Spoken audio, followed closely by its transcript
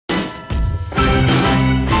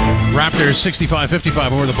Raptors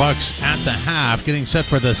 65-55 over the Bucks at the half, getting set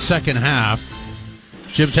for the second half.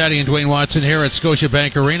 Jim Taddy and Dwayne Watson here at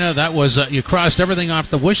Scotiabank Arena. That was, you crossed everything off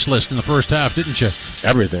the wish list in the first half, didn't you?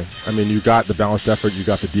 Everything. I mean, you got the balanced effort, you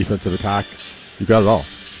got the defensive attack, you got it all.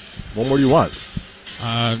 What more do you want?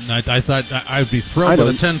 I thought I'd be thrilled with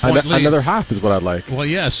a 10-point lead. Another half is what I'd like. Well,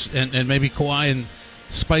 yes, and maybe Kawhi and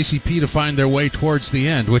Spicy P to find their way towards the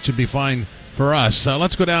end, which would be fine for us.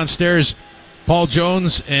 Let's go downstairs. Paul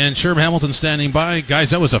Jones and Sherm Hamilton standing by.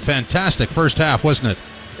 Guys, that was a fantastic first half, wasn't it?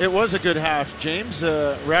 It was a good half, James.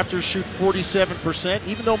 Raptors shoot 47%.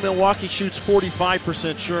 Even though Milwaukee shoots 45%,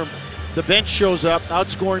 Sherm, the bench shows up,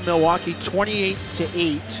 outscoring Milwaukee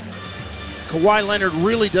 28-8. Kawhi Leonard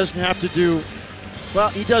really doesn't have to do, well,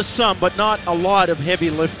 he does some, but not a lot of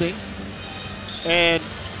heavy lifting. And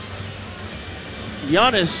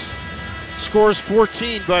Giannis scores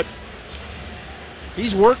 14, but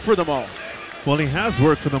he's worked for them all. Well, he has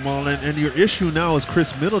worked for them all, and your issue now is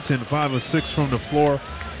Chris Middleton, 5 of 6 from the floor,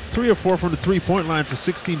 3 or 4 from the three-point line for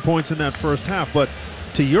 16 points in that first half. But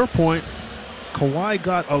to your point, Kawhi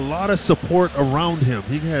got a lot of support around him.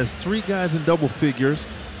 He has 3 guys in double figures.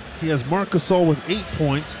 He has Marc Gasol with 8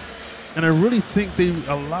 points, and I really think they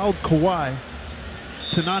allowed Kawhi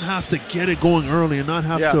to not have to get it going early and not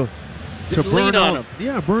have to burn on him.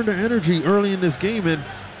 Yeah, burn their energy early in this game, and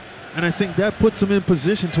I think that puts him in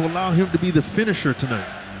position to allow him to be the finisher tonight.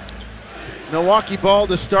 Milwaukee ball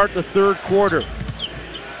to start the third quarter.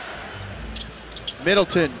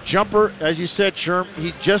 Middleton, jumper, as you said, Sherm,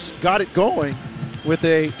 he just got it going with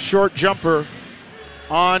a short jumper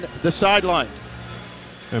on the sideline.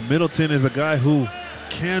 And Middleton is a guy who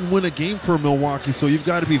can win a game for Milwaukee, so you've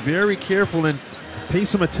got to be very careful and pay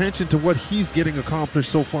some attention to what he's getting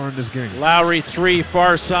accomplished so far in this game. Lowry, 3,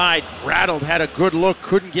 far side, rattled, had a good look,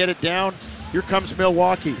 couldn't get it down. Here comes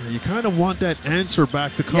Milwaukee. You kind of want that answer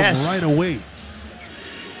back to come right away.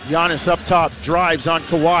 Giannis up top, drives on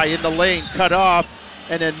Kawhi in the lane, cut off,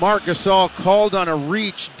 and then Marc Gasol called on a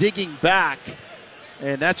reach, digging back,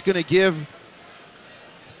 and that's going to give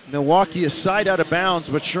Milwaukee a side out of bounds,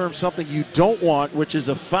 but Sherm, something you don't want, which is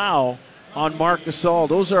a foul on Marc Gasol.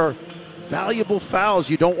 Those are valuable fouls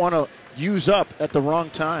you don't want to use up at the wrong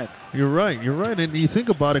time. You're right. And you think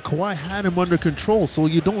about it, Kawhi had him under control, so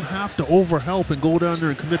you don't have to overhelp and go down there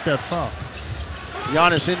and commit that foul.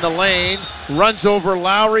 Giannis in the lane, runs over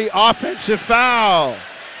Lowry, offensive foul.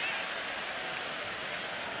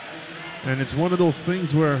 And it's one of those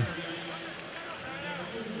things where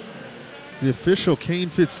the official, Kane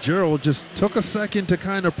Fitzgerald, just took a second to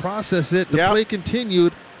kind of process it. The play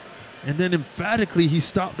continued. And then emphatically he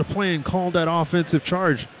stopped the play and called that offensive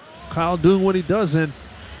charge. Kyle doing what he does, and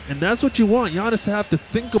that's what you want. Giannis to have to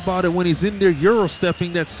think about it when he's in there Euro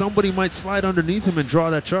stepping, that somebody might slide underneath him and draw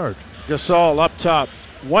that charge. Gasol up top.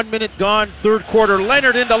 1 minute gone, third quarter.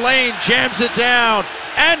 Leonard in the lane, jams it down.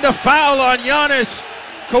 And a foul on Giannis.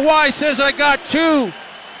 Kawhi says, I got 2.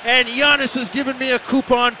 And Giannis has given me a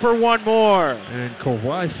coupon for 1 more. And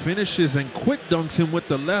Kawhi finishes and quick dunks him with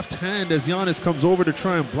the left hand as Giannis comes over to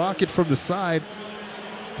try and block it from the side.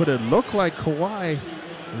 But it looked like Kawhi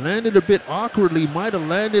landed a bit awkwardly. Might have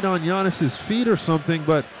landed on Giannis's feet or something,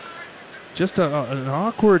 but just an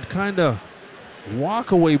awkward kind of walk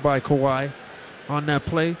away by Kawhi on that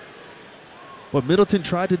play. But Middleton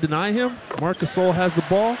tried to deny him. Marc Gasol has the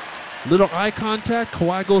ball. Little eye contact.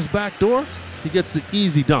 Kawhi goes back door. He gets the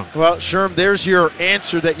easy dunk. Well, Sherm, there's your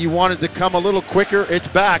answer that you wanted to come a little quicker. It's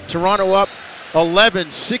back. Toronto up 11,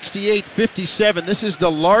 68-57. This is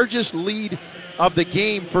the largest lead of the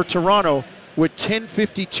game for Toronto with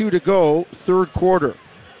 10:52 to go, third quarter.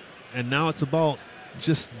 And now it's about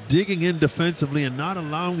just digging in defensively and not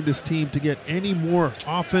allowing this team to get any more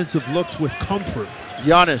offensive looks with comfort.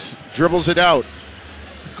 Giannis dribbles it out.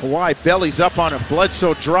 Kawhi bellies up on him.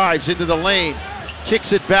 Bledsoe drives into the lane,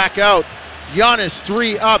 kicks it back out. Giannis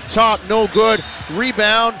 3 up top, no good.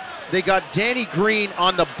 Rebound. They got Danny Green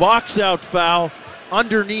on the box out foul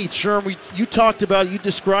underneath. Sherm, you talked about it, you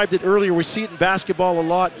described it earlier. We see it in basketball a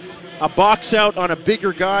lot. A box out on a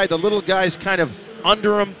bigger guy. The little guy's kind of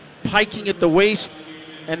under him, piking at the waist,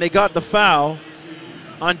 and they got the foul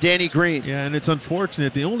on Danny Green. Yeah, and it's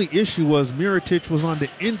unfortunate. The only issue was Mirotic was on the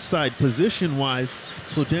inside position-wise,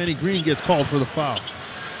 so Danny Green gets called for the foul.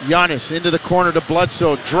 Giannis into the corner to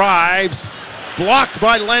Bledsoe, drives, blocked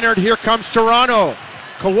by Leonard. Here comes Toronto.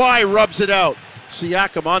 Kawhi rubs it out.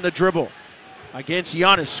 Siakam on the dribble against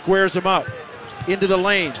Giannis, squares him up. Into the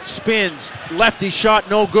lane, spins, lefty shot,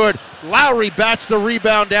 no good. Lowry bats the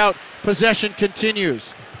rebound out. Possession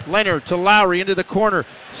continues. Leonard to Lowry into the corner.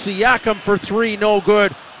 Siakam for 3, no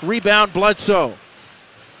good. Rebound Bledsoe.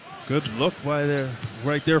 Good look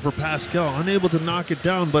right there for Pascal. Unable to knock it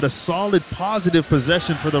down, but a solid, positive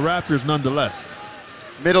possession for the Raptors nonetheless.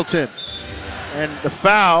 Middleton. And the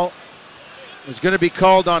foul is going to be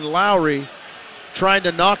called on Lowry, trying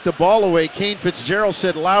to knock the ball away. Kane Fitzgerald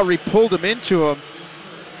said Lowry pulled him into him.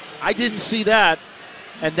 I didn't see that.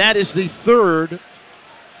 And that is the third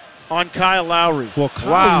on Kyle Lowry. Well,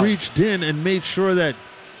 Kyle reached in and made sure that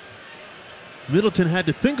Middleton had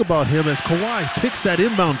to think about him as Kawhi picks that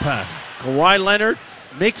inbound pass. Kawhi Leonard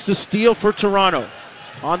makes the steal for Toronto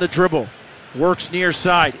on the dribble. Works near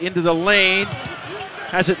side into the lane.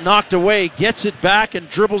 Has it knocked away. Gets it back and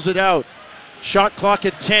dribbles it out. Shot clock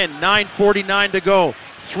at 10. 9:49 to go.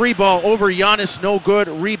 3-ball over Giannis. No good.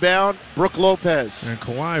 Rebound. Brook Lopez. And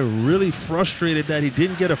Kawhi really frustrated that he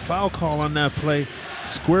didn't get a foul call on that play.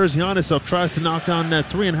 Squares Giannis up, tries to knock down that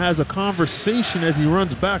three, and has a conversation as he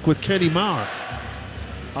runs back with Kenny Mauer.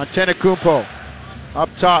 Antetokounmpo up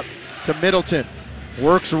top to Middleton.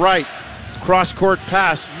 Works right. Cross-court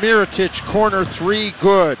pass. Mirotic, corner three,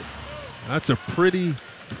 good. That's a pretty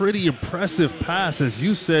impressive pass. As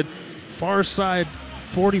you said, far side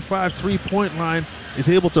 45 3-point line, is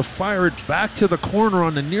able to fire it back to the corner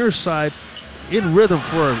on the near side in rhythm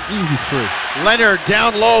for an easy three. Leonard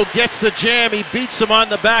down low, gets the jam. He beats him on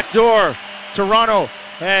the back door. Toronto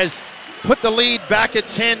has put the lead back at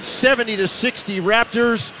 10, 70-60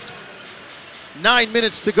 Raptors. 9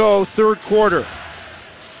 minutes to go, third quarter.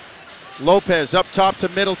 Lopez up top to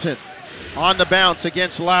Middleton. On the bounce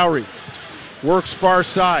against Lowry. Works far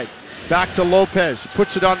side. Back to Lopez.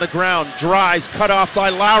 Puts it on the ground. Drives. Cut off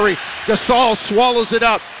by Lowry. Gasol swallows it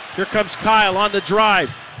up. Here comes Kyle on the drive.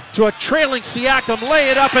 To a trailing Siakam. Lay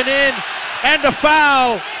it up and in. And a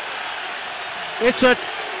foul. It's a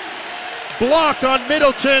block on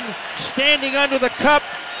Middleton. Standing under the cup.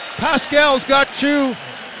 Pascal's got two.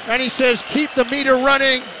 And he says, keep the meter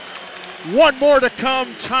running. One more to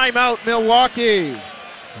come. Timeout, Milwaukee.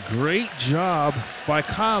 Great job by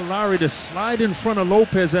Kyle Lowry to slide in front of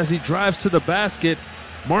Lopez as he drives to the basket.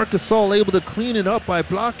 Marc Gasol able to clean it up by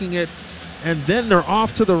blocking it. And then they're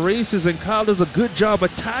off to the races, and Kyle does a good job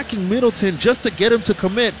attacking Middleton just to get him to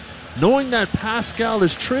commit. Knowing that Pascal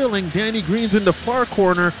is trailing, Danny Green's in the far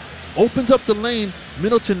corner, opens up the lane.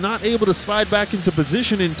 Middleton not able to slide back into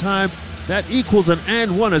position in time. That equals an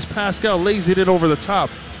and one as Pascal lays it in over the top.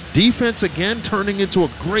 Defense again turning into a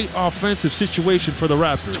great offensive situation for the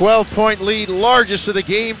Raptors. 12-point lead, largest of the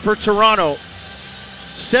game for Toronto.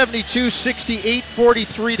 72-60,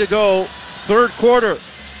 8:43 to go, third quarter.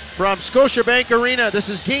 From Scotiabank Arena, this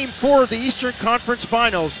is Game 4 of the Eastern Conference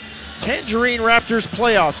Finals. Tangerine Raptors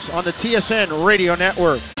playoffs on the TSN Radio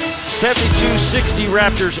Network. 72-60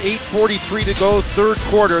 Raptors, 8:43 to go, third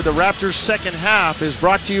quarter. The Raptors' second half is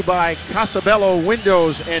brought to you by Casabello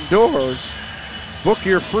Windows and Doors. Book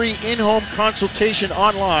your free in-home consultation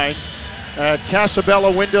online at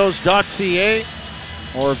casabellowindows.ca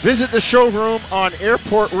or visit the showroom on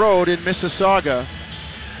Airport Road in Mississauga.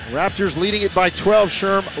 Raptors leading it by 12,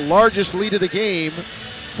 Sherm, largest lead of the game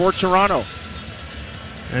for Toronto.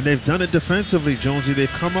 And they've done it defensively, Jonesy. They've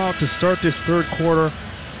come out to start this third quarter,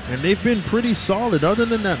 and they've been pretty solid. Other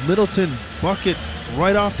than that Middleton bucket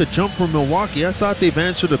right off the jump from Milwaukee, I thought they've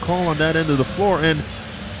answered the call on that end of the floor. And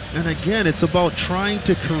again, it's about trying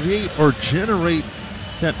to create or generate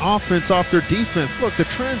that offense off their defense. Look, the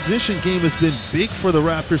transition game has been big for the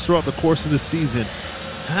Raptors throughout the course of the season.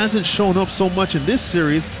 Hasn't shown up so much in this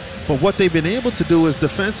series, but what they've been able to do is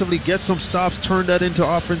defensively get some stops, turn that into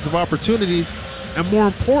offensive opportunities, and more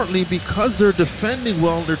importantly, because they're defending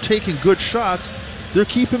well, they're taking good shots, they're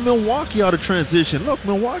keeping Milwaukee out of transition. Look,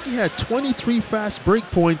 Milwaukee had 23 fast break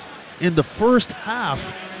points in the first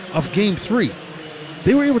half of Game 3.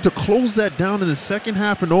 They were able to close that down in the second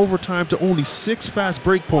half and overtime to only 6 fast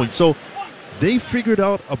break points. So they figured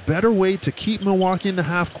out a better way to keep Milwaukee in the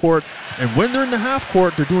half court. And when they're in the half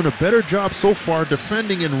court, they're doing a better job so far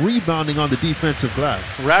defending and rebounding on the defensive glass.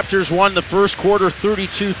 Raptors won the first quarter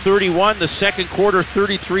 32-31, the second quarter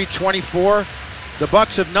 33-24. The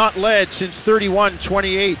Bucks have not led since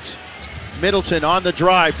 31-28. Middleton on the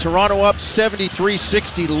drive. Toronto up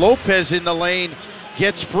 73-60. Lopez in the lane.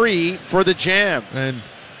 Gets free for the jam. And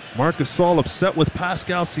Marc Gasol upset with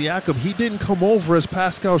Pascal Siakam. He didn't come over as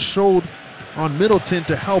Pascal showed on Middleton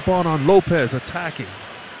to help out on Lopez attacking.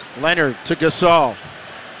 Leonard to Gasol.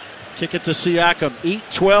 Kick it to Siakam.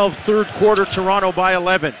 8-12 third quarter, Toronto by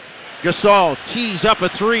 11. Gasol tees up a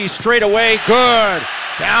three straight away. Good.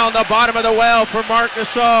 Down the bottom of the well for Marc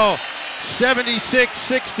Gasol.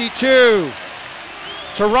 76-62.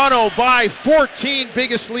 Toronto by 14,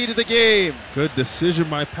 biggest lead of the game. Good decision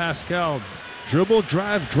by Pascal. Dribble,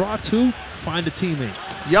 drive, draw two, find a teammate.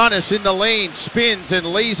 Giannis in the lane, spins and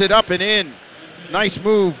lays it up and in. Nice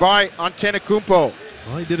move by Antetokounmpo.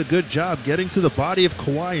 Well, he did a good job getting to the body of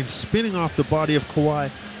Kawhi and spinning off the body of Kawhi.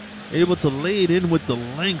 Able to lay it in with the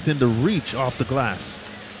length and the reach off the glass.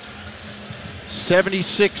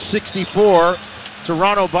 76-64.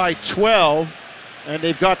 Toronto by 12. And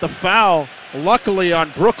they've got the foul, luckily,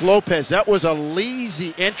 on Brook Lopez. That was a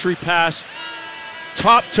lazy entry pass,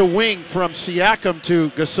 top to wing from Siakam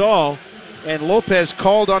to Gasol. And Lopez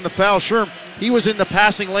called on the foul. Sherm, he was in the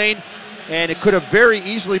passing lane, and it could have very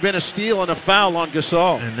easily been a steal and a foul on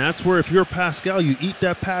Gasol. And that's where, if you're Pascal, you eat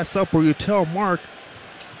that pass up, or you tell Mark,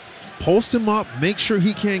 post him up, make sure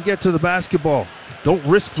he can't get to the basketball. Don't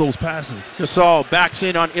risk those passes. Gasol backs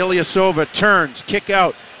in on Ilyasova, turns, kick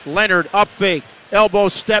out. Leonard up fake, elbow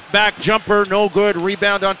step back jumper, no good.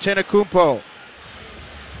 Rebound on Antetokounmpo.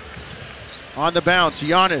 On the bounce,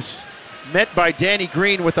 Giannis met by Danny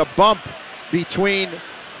Green with a bump between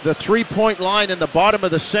the three-point line and the bottom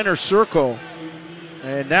of the center circle.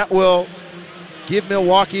 And that will give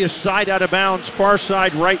Milwaukee a side out of bounds, far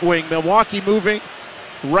side right wing. Milwaukee moving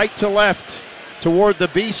right to left toward the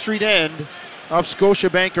B Street end of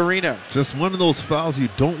Scotiabank Arena. Just one of those fouls you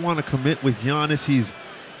don't want to commit with Giannis.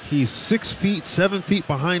 He's 6 feet, 7 feet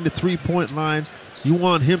behind the three-point line. You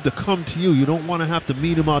want him to come to you. You don't want to have to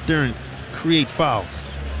meet him out there and create fouls.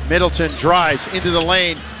 Middleton drives into the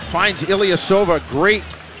lane, finds Ilyasova. Great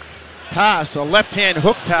pass, a left-hand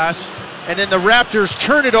hook pass, and then the Raptors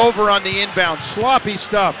turn it over on the inbound. Sloppy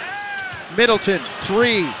stuff. Middleton,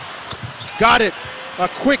 three, got it. A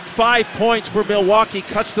quick 5 points for Milwaukee,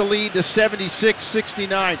 cuts the lead to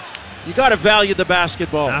 76-69. You got to value the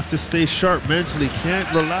basketball. Have to stay sharp mentally,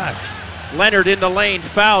 can't relax. Leonard in the lane,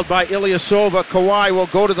 fouled by Ilyasova. Kawhi will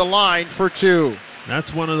go to the line for two.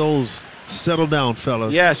 That's one of those settle down,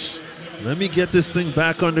 fellas. Yes. Let me get this thing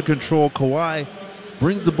back under control. Kawhi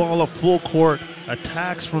brings the ball up full court,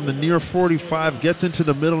 attacks from the near 45, gets into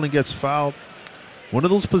the middle and gets fouled. One of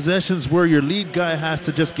those possessions where your lead guy has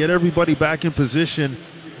to just get everybody back in position.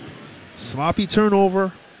 Sloppy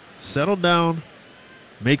turnover, settle down,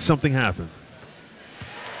 make something happen.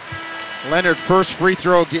 Leonard, first free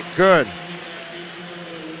throw, get good.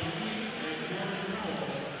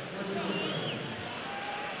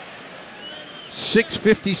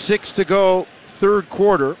 .656 to go, third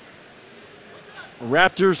quarter.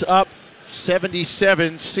 Raptors up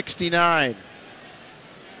 77-69.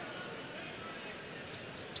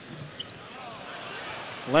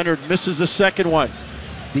 Leonard misses the second one.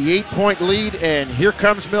 The 8-point lead, and here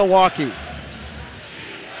comes Milwaukee.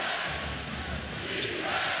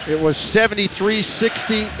 It was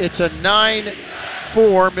 73-60. It's a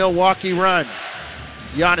 9-4 Milwaukee run.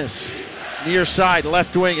 Giannis, near side,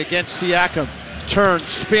 left wing against Siakam. Turns,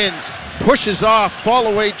 spins, pushes off, fall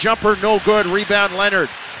away jumper, no good. Rebound Leonard.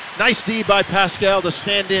 Nice D by Pascal to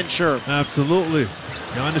stand in, sure. Absolutely.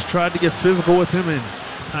 Giannis tried to get physical with him, and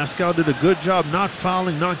Pascal did a good job not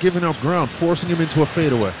fouling, not giving up ground, forcing him into a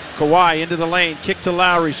fadeaway. Kawhi into the lane, kick to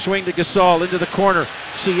Lowry, swing to Gasol, into the corner.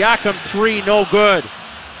 Siakam, three, no good.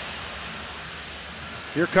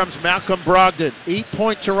 Here comes Malcolm Brogdon.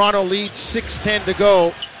 8-point Toronto lead, 6:10 to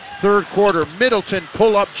go. Third quarter. Middleton,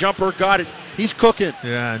 pull-up jumper, got it. He's cooking.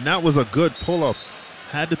 Yeah, and that was a good pull-up.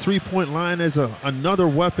 Had the three-point line as another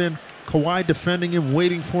weapon. Kawhi defending him,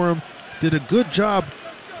 waiting for him. Did a good job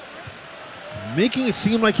making it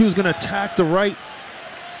seem like he was going to attack the right.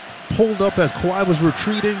 Pulled up as Kawhi was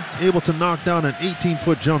retreating, able to knock down an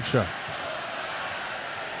 18-foot jump shot.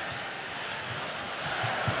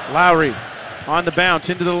 Lowry on the bounce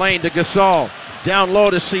into the lane to Gasol. Down low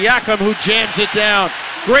to Siakam, who jams it down.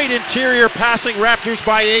 Great interior passing. Raptors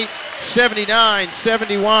by 8,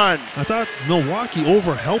 79-71. I thought Milwaukee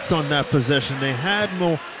overhelped on that possession. They had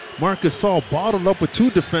Marc Gasol bottled up with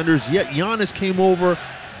two defenders, yet Giannis came over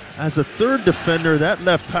as a third defender. That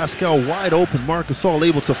left Pascal wide open. Marc Gasol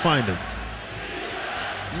able to find him.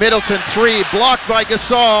 Middleton, three, blocked by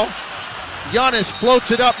Gasol. Giannis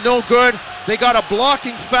floats it up, no good. They got a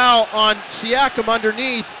blocking foul on Siakam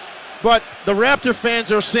underneath, but the Raptor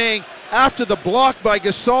fans are saying after the block by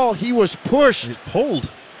Gasol, he was pushed. He's pulled.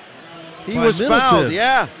 He was fouled,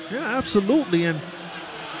 yeah. Yeah, absolutely. And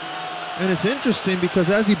it's interesting because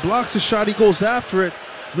as he blocks a shot, he goes after it.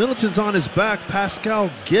 Middleton's on his back. Pascal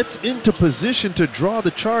gets into position to draw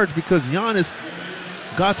the charge because Giannis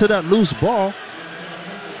got to that loose ball,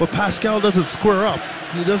 but Pascal doesn't square up.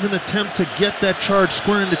 He doesn't attempt to get that charge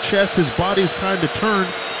square in the chest. His body's kind of turned,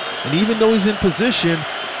 and even though he's in position,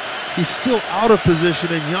 he's still out of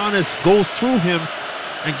position, and Giannis goes through him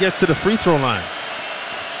and gets to the free throw line.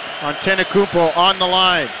 Antetokounmpo on the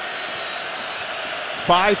line.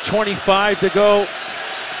 5:25 to go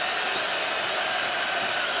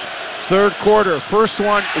Third quarter, first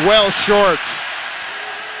one well short.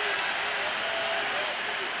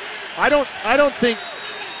 I don't think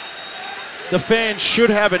the fans should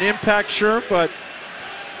have an impact, sure, but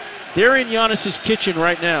they're in Giannis's kitchen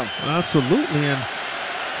right now. Absolutely, and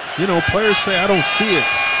players say, I don't see it,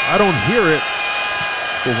 I don't hear it.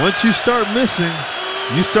 But once you start missing,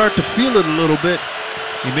 you start to feel it a little bit.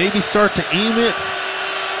 You maybe start to aim it,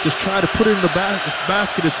 just try to put it in the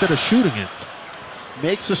basket instead of shooting it.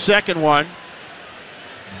 Makes the second one.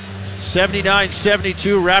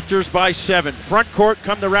 79-72, Raptors by 7. Front court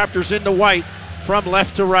come the Raptors in the white from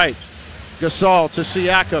left to right. Gasol to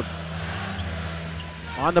Siakam.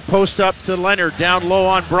 On the post up to Leonard, down low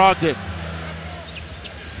on Brogdon.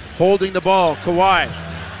 Holding the ball, Kawhi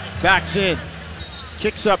backs in.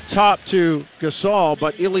 Kicks up top to Gasol,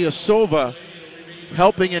 but Ilyasova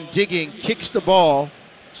helping and digging, kicks the ball.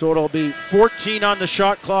 So it'll be 14 on the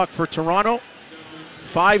shot clock for Toronto.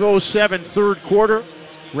 5:07 third quarter.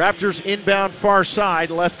 Raptors inbound far side,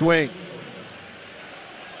 left wing.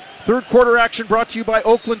 Third quarter action brought to you by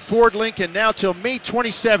Oakland Ford Lincoln. Now till May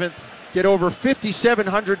 27th, get over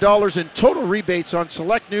 $5,700 in total rebates on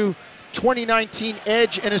select new 2019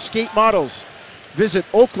 Edge and Escape models. Visit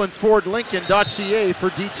oaklandfordlincoln.ca for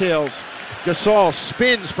details. Gasol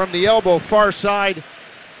spins from the elbow far side,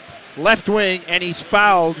 left wing, and he's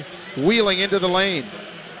fouled, wheeling into the lane.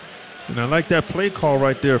 And I like that play call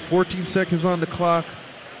right there. 14 seconds on the clock.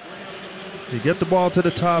 You get the ball to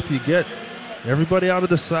the top. You get everybody out of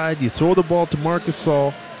the side. You throw the ball to Marc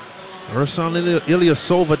Gasol. Ersan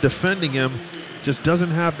Ilyasova defending him just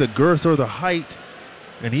doesn't have the girth or the height.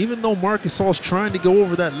 And even though Marc Gasol's trying to go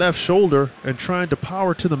over that left shoulder and trying to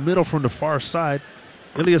power to the middle from the far side,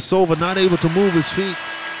 Ilyasova not able to move his feet.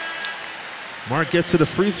 Marc gets to the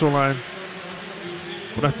free throw line.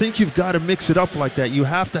 But I think you've got to mix it up like that. You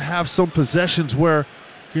have to have some possessions where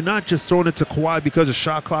you're not just throwing it to Kawhi because the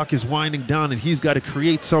shot clock is winding down and he's got to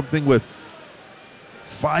create something with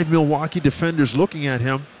 5 Milwaukee defenders looking at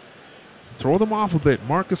him. Throw them off a bit.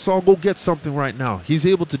 Marc Gasol, go get something right now. He's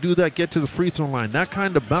able to do that, get to the free throw line. That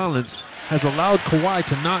kind of balance has allowed Kawhi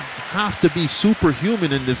to not have to be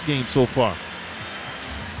superhuman in this game so far.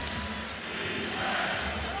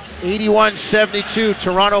 81-72,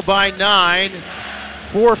 Toronto by 9.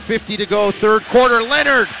 4:50 to go, third quarter.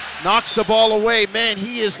 Leonard knocks the ball away. Man,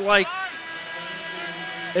 he is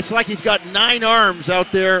it's like he's got 9 arms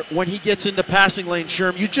out there when he gets in the passing lane,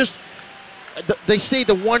 Sherm. They say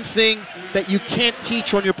the one thing that you can't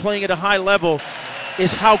teach when you're playing at a high level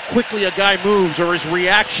is how quickly a guy moves or his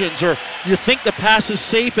reactions, or you think the pass is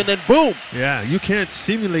safe and then boom. Yeah, you can't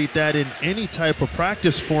simulate that in any type of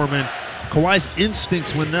practice form, and Kawhi's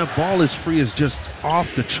instincts when that ball is free is just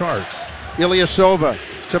off the charts. Ilyasova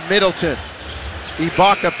to Middleton.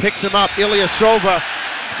 Ibaka picks him up. Ilyasova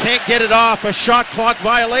can't get it off. A shot clock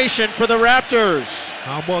violation for the Raptors.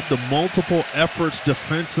 How about the multiple efforts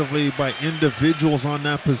defensively by individuals on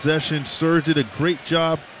that possession? Serge did a great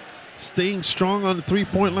job staying strong on the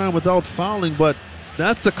three-point line without fouling, but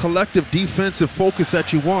that's a collective defensive focus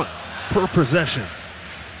that you want per possession.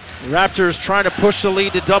 Raptors trying to push the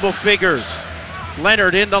lead to double figures.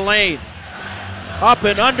 Leonard in the lane. Up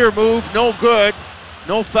and under move, no good.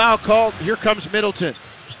 No foul called. Here comes Middleton.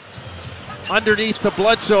 Underneath to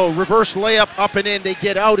Bledsoe. Reverse layup up and in. They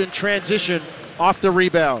get out in transition off the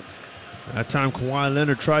rebound. That time Kawhi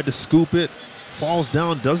Leonard tried to scoop it. Falls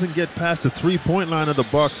down, doesn't get past the three-point line of the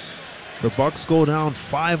Bucks. The Bucks go down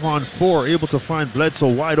 5-on-4, able to find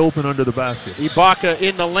Bledsoe wide open under the basket. Ibaka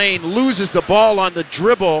in the lane, loses the ball on the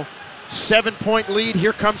dribble. 7-point lead.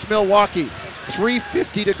 Here comes Milwaukee.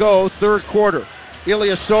 3:50 to go, third quarter.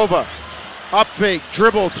 Ilyasova, up fake,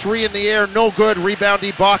 dribble, 3 in the air, no good. Rebound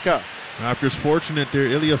Ibaka. Raptors fortunate there.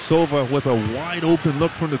 Ilyasova with a wide open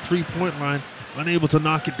look from the three-point line, unable to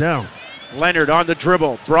knock it down. Leonard on the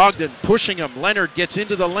dribble. Brogdon pushing him. Leonard gets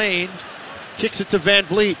into the lane, kicks it to Van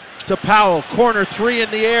Vliet, to Powell. Corner 3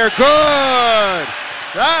 in the air. Good!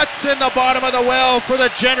 That's in the bottom of the well for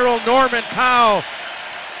the General Norman Powell.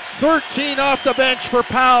 13 off the bench for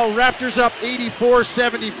Powell. Raptors up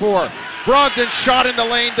 84-74. Brogdon shot in the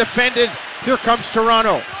lane, defended. Here comes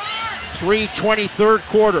Toronto. 3:20 third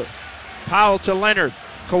quarter. Powell to Leonard.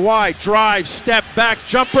 Kawhi drives, step back,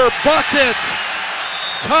 jumper, bucket.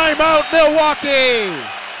 Timeout Milwaukee.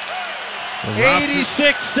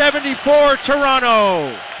 86-74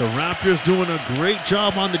 Toronto. The Raptors doing a great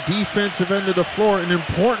job on the defensive end of the floor, and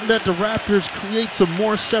important that the Raptors create some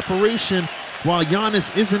more separation while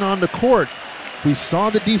Giannis isn't on the court. We saw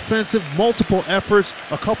the defensive multiple efforts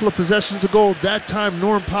a couple of possessions ago. That time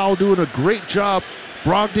Norm Powell doing a great job.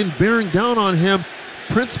 Brogdon bearing down on him.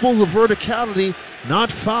 Principles of verticality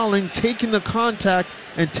not fouling, taking the contact,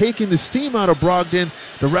 and taking the steam out of Brogdon,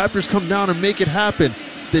 the Raptors come down and make it happen.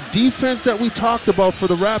 The defense that we talked about for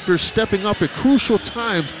the Raptors stepping up at crucial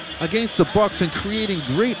times against the Bucks and creating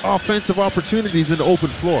great offensive opportunities in the open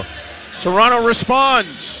floor. Toronto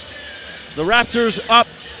responds. The Raptors up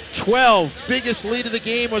 12. Biggest lead of the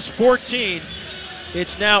game was 14.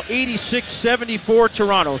 It's now 86-74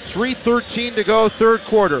 Toronto. 3:13 to go, third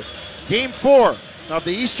quarter. Game 4 of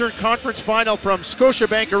the Eastern Conference Final from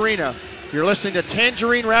Scotiabank Arena. You're listening to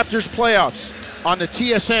Tangerine Raptors Playoffs on the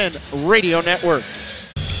TSN Radio Network.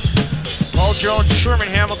 Paul Jones, Sherman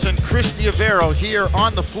Hamilton, Chris Diavero here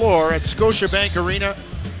on the floor at Scotiabank Arena.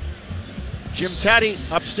 Jim Taddy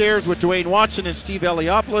upstairs with Dwayne Watson and Steve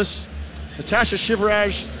Eliopoulos. Natasha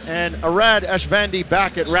Shivraj and Arad Ashvandi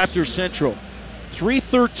back at Raptors Central.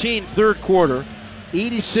 3:13 third quarter,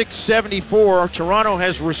 86-74. Toronto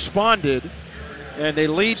has responded, and they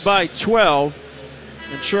lead by 12.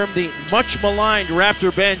 And Sherm, the much maligned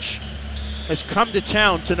Raptor bench has come to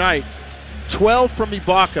town tonight. 12 from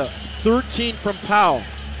Ibaka, 13 from Powell.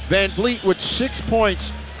 Van Vliet with 6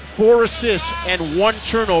 points, 4 assists, and 1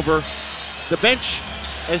 turnover. The bench,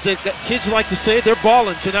 as the kids like to say, they're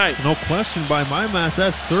balling tonight. No question, by my math,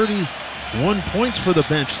 that's 31 points for the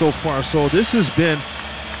bench so far. So this has been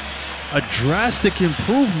a drastic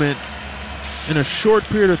improvement in a short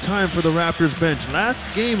period of time for the Raptors bench.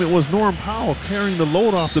 Last game, it was Norm Powell carrying the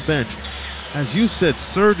load off the bench. As you said,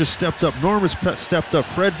 Serge has stepped up, Norm has stepped up,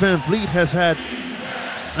 Fred Van Vliet has had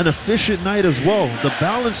an efficient night as well. The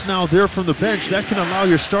balance now there from the bench, that can allow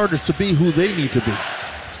your starters to be who they need to be.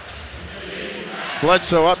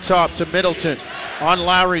 Bledsoe up top to Middleton. On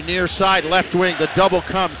Lowry, near side, left wing. The double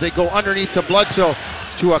comes. They go underneath to Bledsoe,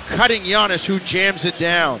 to a cutting Giannis who jams it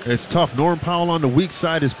down. It's tough. Norm Powell on the weak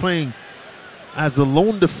side is playing as the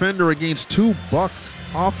lone defender against 2 Bucks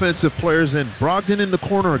offensive players, and Brogdon in the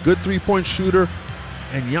corner, a good three-point shooter,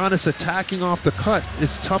 and Giannis attacking off the cut.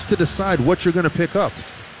 It's tough to decide what you're going to pick up.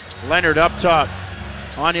 Leonard up top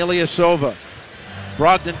on Ilyasova.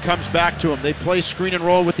 Brogdon comes back to him. They play screen and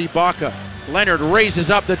roll with Ibaka. Leonard raises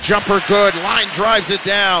up the jumper, good. Line drives it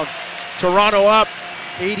down. Toronto up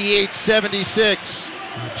 88-76.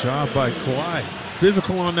 Good job by Kawhi.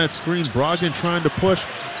 Physical on that screen. Brogdon trying to push,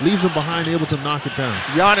 leaves him behind, able to knock it down.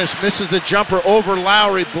 Giannis misses the jumper over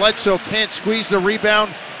Lowry. Bledsoe can't squeeze the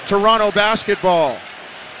rebound. Toronto basketball.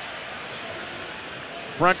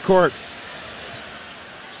 Front court.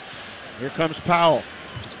 Here comes Powell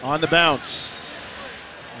on the bounce.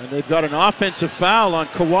 And they've got an offensive foul on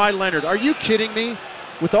Kawhi Leonard. Are you kidding me?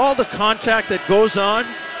 With all the contact that goes on,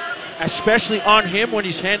 especially on him when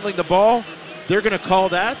he's handling the ball, they're going to call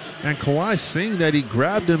that? And Kawhi saying that he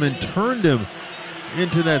grabbed him and turned him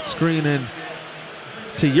into that screen. And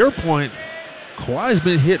to your point, Kawhi's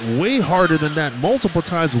been hit way harder than that multiple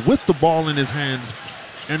times with the ball in his hands,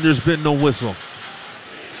 and there's been no whistle.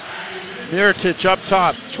 Mirotic up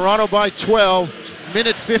top. Toronto by 12.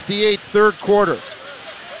 Minute 58, third quarter.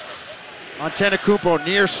 Antetokounmpo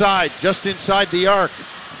near side, just inside the arc.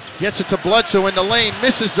 Gets it to Bledsoe in the lane.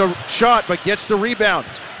 Misses the shot, but gets the rebound.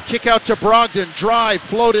 Kick out to Brogdon. Drive,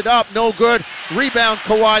 floated up, no good. Rebound,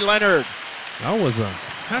 Kawhi Leonard. That was a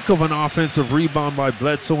heck of an offensive rebound by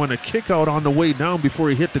Bledsoe and a kick out on the way down before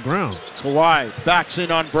he hit the ground. Kawhi backs in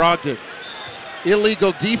on Brogdon.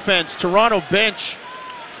 Illegal defense. Toronto bench.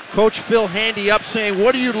 Coach Phil Handy up saying,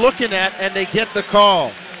 what are you looking at? And they get the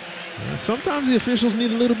call. And sometimes the officials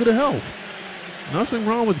need a little bit of help. Nothing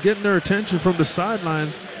wrong with getting their attention from the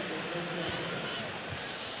sidelines.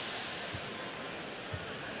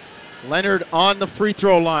 Leonard on the free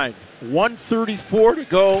throw line. 1:34 to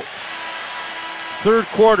go. Third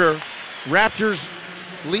quarter. Raptors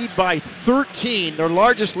lead by 13. Their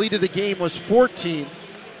largest lead of the game was 14.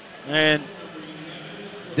 And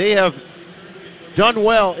they have done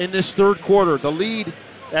well in this third quarter. The lead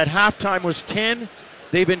at halftime was 10.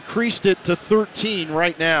 They've increased it to 13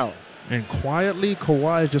 right now. And quietly,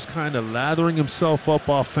 Kawhi is just kind of lathering himself up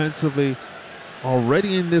offensively.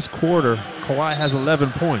 Already in this quarter, Kawhi has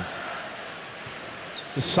 11 points.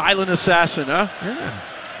 The silent assassin, huh? Yeah.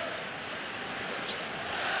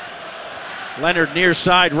 Leonard near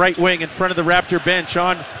side, right wing in front of the Raptor bench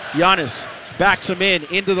on Giannis. Backs him in,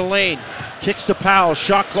 into the lane. Kicks to Powell,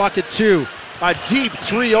 shot clock at 2. A deep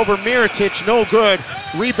 3 over Mirotic, no good.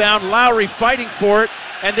 Rebound, Lowry fighting for it.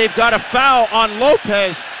 And they've got a foul on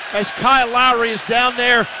Lopez as Kyle Lowry is down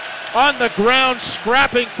there on the ground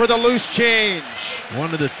scrapping for the loose change.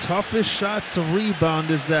 One of the toughest shots to rebound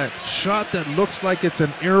is that shot that looks like it's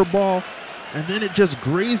an air ball, and then it just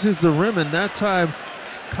grazes the rim, and that time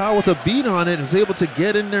Kyle with a beat on it is able to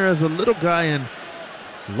get in there as a little guy and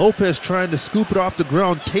Lopez trying to scoop it off the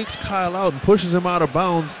ground, takes Kyle out and pushes him out of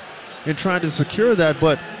bounds and trying to secure that.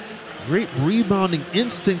 But great rebounding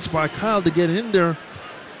instincts by Kyle to get in there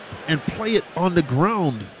and play it on the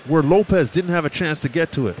ground where Lopez didn't have a chance to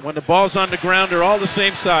get to it. When the ball's on the ground, they're all the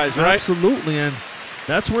same size, right? Absolutely, and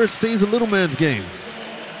that's where it stays a little man's game.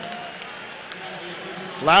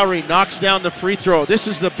 Lowry knocks down the free throw. This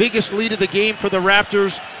is the biggest lead of the game for the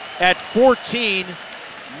Raptors at 14,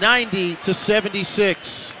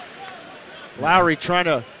 90-76. Lowry trying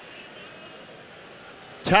to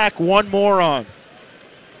tack one more on.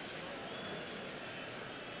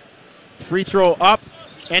 Free throw up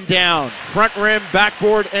and down. Front rim,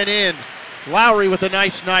 backboard, and in. Lowry with a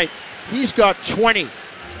nice night. He's got 20.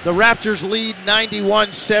 The Raptors lead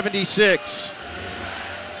 91-76.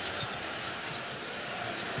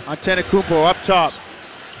 Antetokounmpo up top.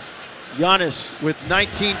 Giannis with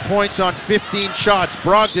 19 points on 15 shots.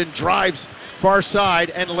 Brogdon drives far side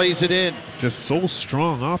and lays it in. Just so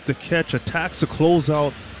strong off the catch, attacks the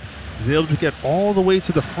closeout. He's able to get all the way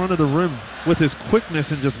to the front of the rim with his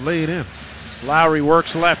quickness and just lay it in. Lowry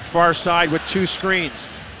works left, far side with 2 screens.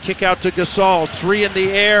 Kick out to Gasol. 3 in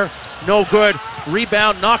the air. No good.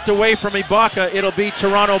 Rebound knocked away from Ibaka. It'll be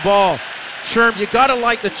Toronto ball. Sherm, you got to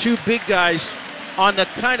like the 2 big guys on the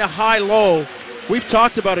kind of high-low. We've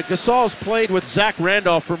talked about it. Gasol's played with Zach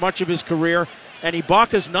Randolph for much of his career, and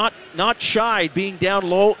Ibaka's not shy being down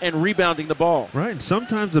low and rebounding the ball. Right, and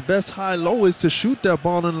sometimes the best high-low is to shoot that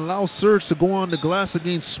ball and allow Serge to go on the glass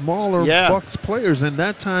against smaller Bucks players, and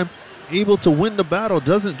that time able to win the battle,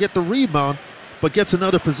 doesn't get the rebound, but gets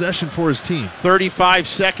another possession for his team. 35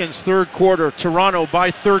 seconds, third quarter. Toronto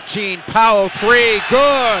by 13. Powell, 3,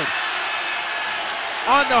 good.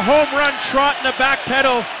 On the home run trot in the back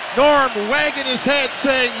pedal, Norm wagging his head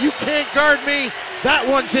saying, you can't guard me. That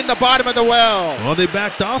one's in the bottom of the well. Well, they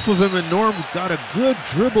backed off of him, and Norm got a good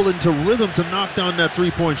dribble into rhythm to knock down that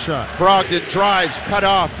three-point shot. Brogdon drives, cut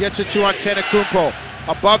off, gets it to Antetokounmpo.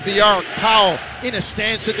 Above the arc, Powell in a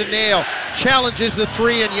stance at the nail, challenges the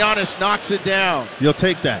 3, and Giannis knocks it down. You'll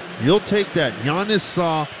take that. You'll take that. Giannis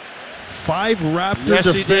saw 5 Raptor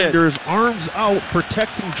defenders, arms out,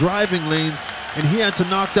 protecting driving lanes, and he had to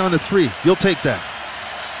knock down a 3. You'll take that.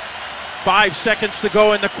 5 seconds to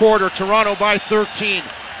go in the quarter. Toronto by 13.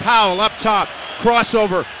 Powell up top,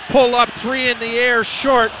 crossover, pull up 3 in the air,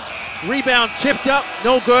 short. Rebound tipped up,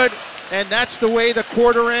 no good, and that's the way the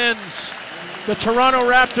quarter ends. The Toronto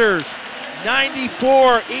Raptors,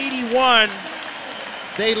 94-81.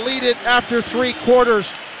 They lead it after 3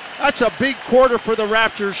 quarters. That's a big quarter for the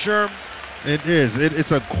Raptors, Sherm. It is.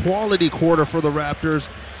 It's a quality quarter for the Raptors.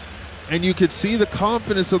 And you could see the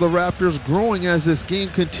confidence of the Raptors growing as this game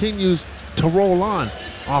continues to roll on.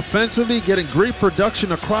 Offensively, getting great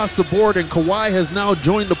production across the board, and Kawhi has now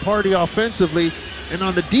joined the party offensively. And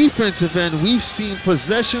on the defensive end, we've seen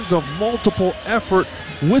possessions of multiple effort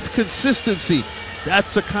with consistency.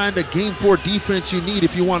 That's the kind of Game 4 defense you need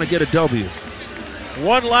if you want to get a W.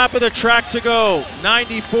 1 lap of the track to go.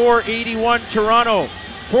 94-81 Toronto.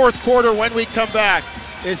 Fourth quarter when we come back.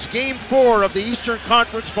 It's Game 4 of the Eastern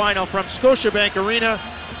Conference Final from Scotiabank Arena.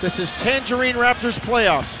 This is Tangerine Raptors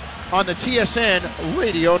Playoffs on the TSN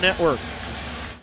Radio Network.